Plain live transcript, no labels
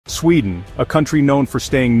Sweden, a country known for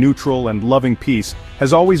staying neutral and loving peace,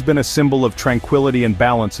 has always been a symbol of tranquility and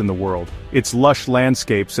balance in the world. Its lush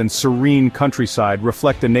landscapes and serene countryside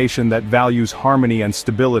reflect a nation that values harmony and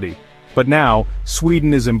stability. But now,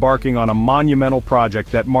 Sweden is embarking on a monumental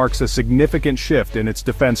project that marks a significant shift in its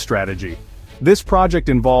defense strategy. This project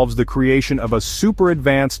involves the creation of a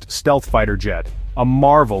super-advanced stealth fighter jet, a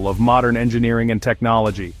marvel of modern engineering and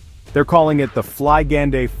technology. They're calling it the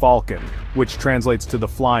Flygande Falcon, which translates to the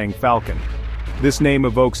Flying Falcon. This name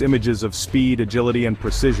evokes images of speed, agility, and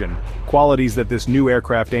precision, qualities that this new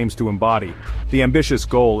aircraft aims to embody. The ambitious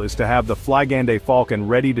goal is to have the Flygande Falcon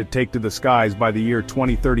ready to take to the skies by the year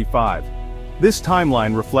 2035. This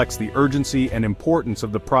timeline reflects the urgency and importance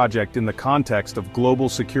of the project in the context of global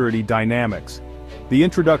security dynamics. The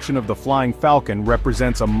introduction of the Flying Falcon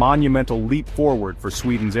represents a monumental leap forward for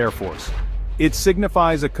Sweden's Air Force. It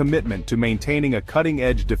signifies a commitment to maintaining a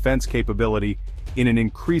cutting-edge defense capability in an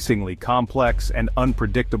increasingly complex and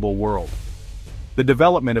unpredictable world. The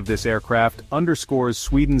development of this aircraft underscores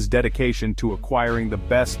Sweden's dedication to acquiring the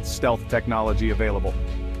best stealth technology available.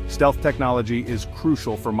 Stealth technology is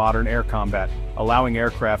crucial for modern air combat, allowing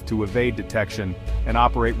aircraft to evade detection and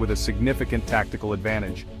operate with a significant tactical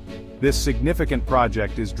advantage. This significant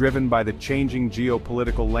project is driven by the changing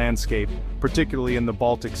geopolitical landscape, particularly in the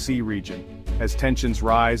Baltic Sea region. As tensions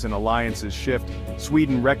rise and alliances shift,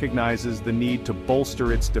 Sweden recognizes the need to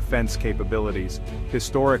bolster its defense capabilities.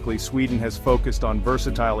 Historically, Sweden has focused on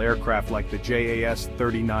versatile aircraft like the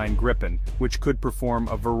JAS-39 Gripen, which could perform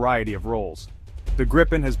a variety of roles. The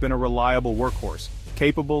Gripen has been a reliable workhorse,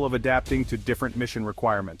 capable of adapting to different mission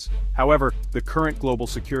requirements. However, the current global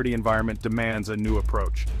security environment demands a new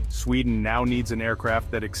approach. Sweden now needs an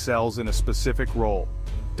aircraft that excels in a specific role,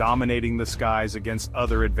 dominating the skies against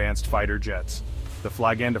other advanced fighter jets. The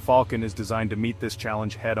Flygande Falcon is designed to meet this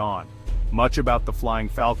challenge head-on. Much about the Flying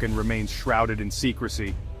Falcon remains shrouded in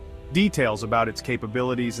secrecy. Details about its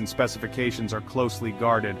capabilities and specifications are closely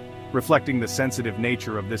guarded, reflecting the sensitive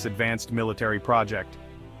nature of this advanced military project.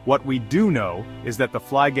 What we do know is that the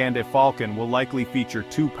Flygande Falcon will likely feature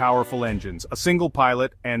two powerful engines, a single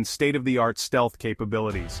pilot, and state-of-the-art stealth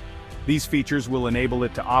capabilities. These features will enable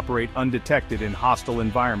it to operate undetected in hostile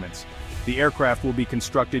environments. The aircraft will be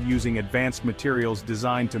constructed using advanced materials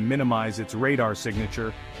designed to minimize its radar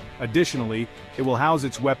signature. Additionally, it will house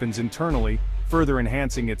its weapons internally, further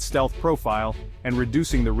enhancing its stealth profile and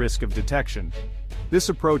reducing the risk of detection. This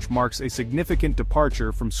approach marks a significant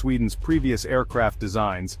departure from Sweden's previous aircraft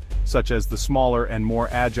designs, such as the smaller and more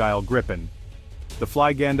agile Gripen. The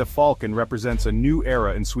Flygande Falcon represents a new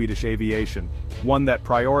era in Swedish aviation, one that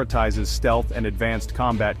prioritizes stealth and advanced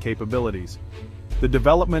combat capabilities. The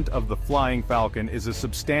development of the Flying Falcon is a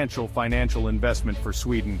substantial financial investment for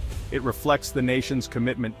Sweden. It reflects the nation's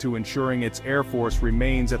commitment to ensuring its air force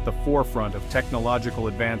remains at the forefront of technological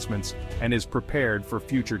advancements and is prepared for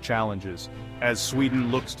future challenges. As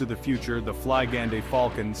Sweden looks to the future, the Flygande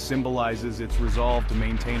Falcon symbolizes its resolve to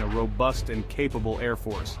maintain a robust and capable air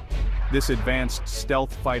force. This advanced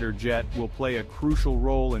stealth fighter jet will play a crucial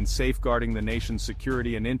role in safeguarding the nation's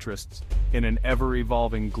security and interests in an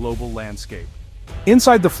ever-evolving global landscape.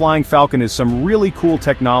 Inside the Flying Falcon is some really cool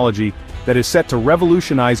technology that is set to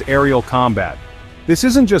revolutionize aerial combat. This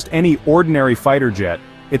isn't just any ordinary fighter jet,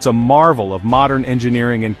 it's a marvel of modern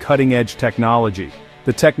engineering and cutting-edge technology.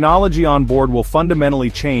 The technology on board will fundamentally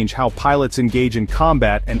change how pilots engage in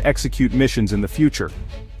combat and execute missions in the future.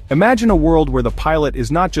 Imagine a world where the pilot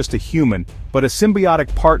is not just a human, but a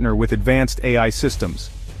symbiotic partner with advanced AI systems.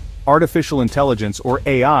 Artificial intelligence, or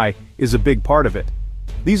AI, is a big part of it.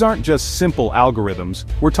 These aren't just simple algorithms,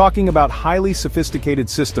 we're talking about highly sophisticated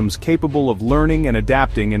systems capable of learning and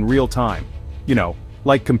adapting in real time. You know,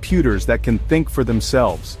 like computers that can think for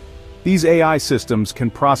themselves. These AI systems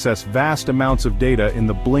can process vast amounts of data in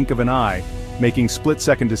the blink of an eye, making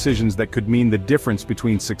split-second decisions that could mean the difference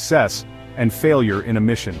between success and failure in a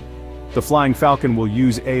mission. The Flying Falcon will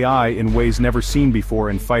use AI in ways never seen before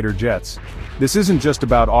in fighter jets. This isn't just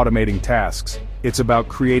about automating tasks, it's about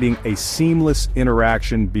creating a seamless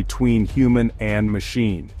interaction between human and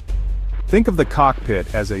machine. Think of the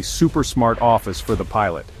cockpit as a super smart office for the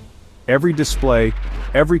pilot. Every display,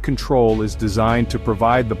 every control is designed to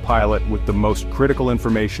provide the pilot with the most critical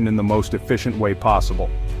information in the most efficient way possible.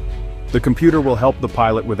 The computer will help the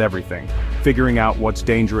pilot with everything, figuring out what's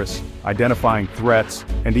dangerous, identifying threats,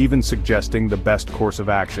 and even suggesting the best course of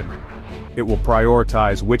action. It will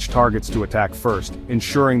prioritize which targets to attack first,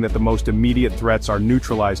 ensuring that the most immediate threats are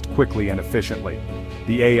neutralized quickly and efficiently.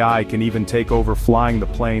 The AI can even take over flying the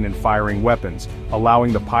plane and firing weapons,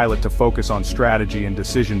 allowing the pilot to focus on strategy and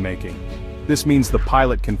decision-making. This means the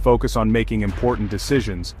pilot can focus on making important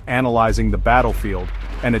decisions, analyzing the battlefield,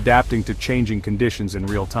 and adapting to changing conditions in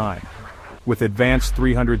real time. With advanced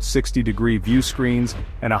 360-degree view screens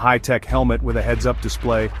and a high-tech helmet with a heads-up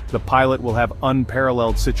display, the pilot will have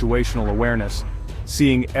unparalleled situational awareness,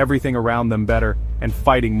 seeing everything around them better and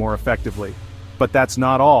fighting more effectively. But that's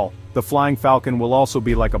not all. The Flying Falcon will also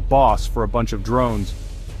be like a boss for a bunch of drones.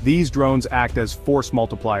 These drones act as force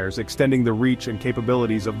multipliers, extending the reach and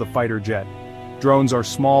capabilities of the fighter jet. Drones are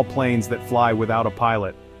small planes that fly without a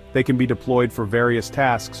pilot. They can be deployed for various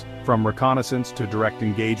tasks, from reconnaissance to direct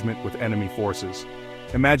engagement with enemy forces.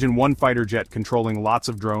 Imagine one fighter jet controlling lots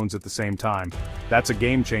of drones at the same time. That's a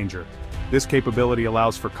game changer. This capability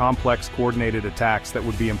allows for complex coordinated attacks that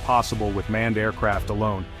would be impossible with manned aircraft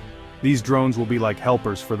alone. These drones will be like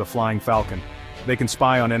helpers for the Flying Falcon. They can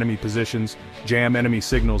spy on enemy positions, jam enemy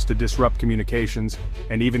signals to disrupt communications,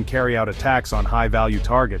 and even carry out attacks on high-value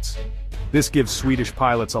targets. This gives Swedish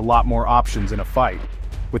pilots a lot more options in a fight.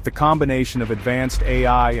 With the combination of advanced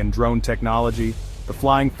AI and drone technology, the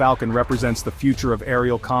Flying Falcon represents the future of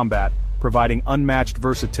aerial combat, providing unmatched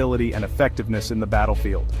versatility and effectiveness in the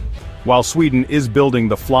battlefield. While Sweden is building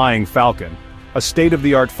the Flying Falcon, a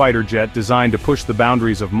state-of-the-art fighter jet designed to push the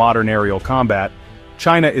boundaries of modern aerial combat,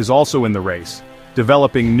 China is also in the race,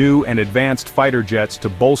 developing new and advanced fighter jets to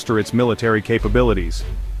bolster its military capabilities.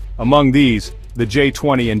 Among these, the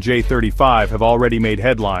J-20 and J-35 have already made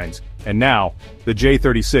headlines, and now, the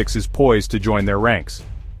J-36 is poised to join their ranks.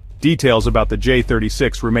 Details about the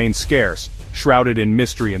J-36 remain scarce, shrouded in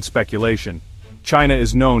mystery and speculation. China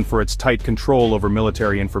is known for its tight control over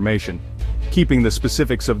military information, keeping the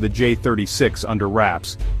specifics of the J-36 under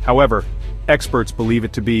wraps. However, experts believe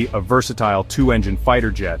it to be a versatile two-engine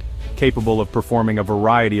fighter jet, capable of performing a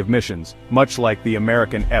variety of missions, much like the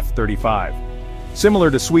American F-35.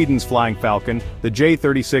 Similar to Sweden's Flying Falcon, the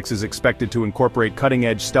J-36 is expected to incorporate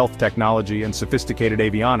cutting-edge stealth technology and sophisticated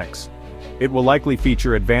avionics. It will likely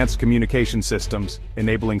feature advanced communication systems,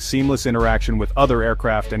 enabling seamless interaction with other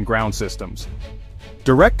aircraft and ground systems.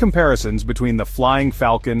 Direct comparisons between the Flying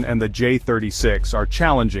Falcon and the J-36 are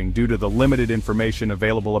challenging due to the limited information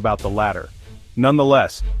available about the latter.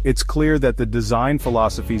 Nonetheless, it's clear that the design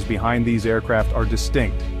philosophies behind these aircraft are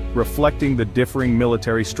distinct, reflecting the differing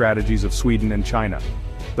military strategies of Sweden and China.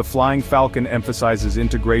 The Flying Falcon emphasizes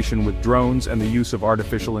integration with drones and the use of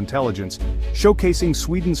artificial intelligence, showcasing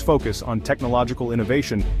Sweden's focus on technological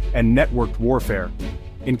innovation and networked warfare.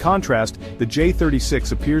 In contrast, the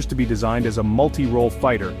J-36 appears to be designed as a multi-role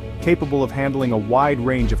fighter, capable of handling a wide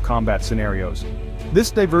range of combat scenarios. This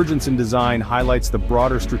divergence in design highlights the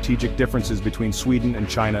broader strategic differences between Sweden and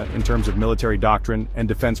China in terms of military doctrine and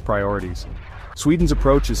defense priorities. Sweden's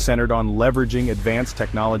approach is centered on leveraging advanced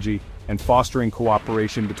technology and fostering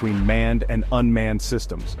cooperation between manned and unmanned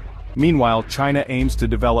systems. Meanwhile, China aims to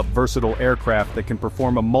develop versatile aircraft that can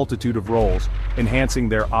perform a multitude of roles, enhancing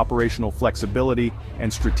their operational flexibility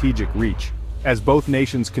and strategic reach. As both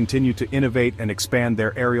nations continue to innovate and expand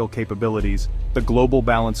their aerial capabilities, the global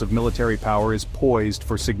balance of military power is poised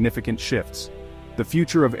for significant shifts. The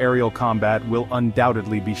future of aerial combat will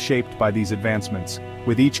undoubtedly be shaped by these advancements,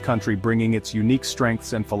 with each country bringing its unique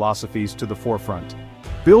strengths and philosophies to the forefront.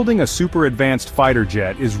 Building a super-advanced fighter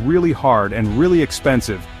jet is really hard and really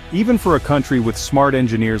expensive, even for a country with smart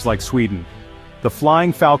engineers like Sweden. The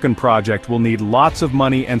Flying Falcon project will need lots of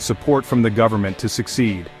money and support from the government to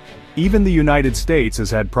succeed. Even the United States has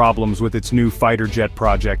had problems with its new fighter jet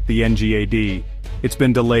project, the NGAD. It's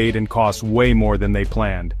been delayed and costs way more than they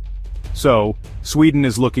planned. So, Sweden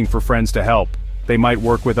is looking for friends to help. They might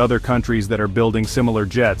work with other countries that are building similar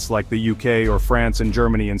jets like the UK or France and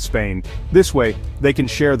Germany and Spain. This way, they can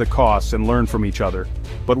share the costs and learn from each other.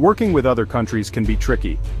 But working with other countries can be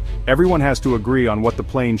tricky. Everyone has to agree on what the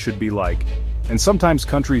plane should be like. And sometimes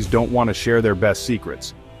countries don't want to share their best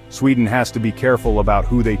secrets. Sweden has to be careful about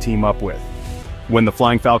who they team up with. When the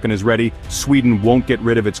Flying Falcon is ready, Sweden won't get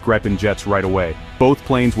rid of its Gripen jets right away. Both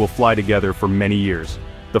planes will fly together for many years.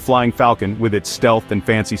 The Flying Falcon, with its stealth and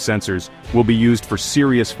fancy sensors, will be used for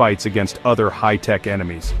serious fights against other high-tech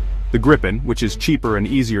enemies. The Gripen, which is cheaper and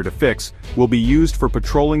easier to fix, will be used for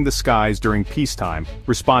patrolling the skies during peacetime,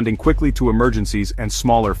 responding quickly to emergencies and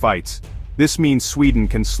smaller fights. This means Sweden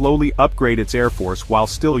can slowly upgrade its air force while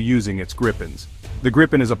still using its Gripens. The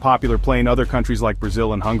Gripen is a popular plane. Other countries like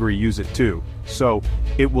Brazil and Hungary use it too, so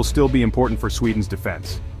it will still be important for Sweden's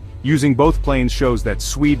defense. Using both planes shows that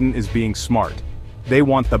Sweden is being smart. They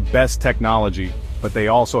want the best technology, but they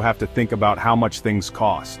also have to think about how much things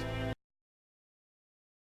cost.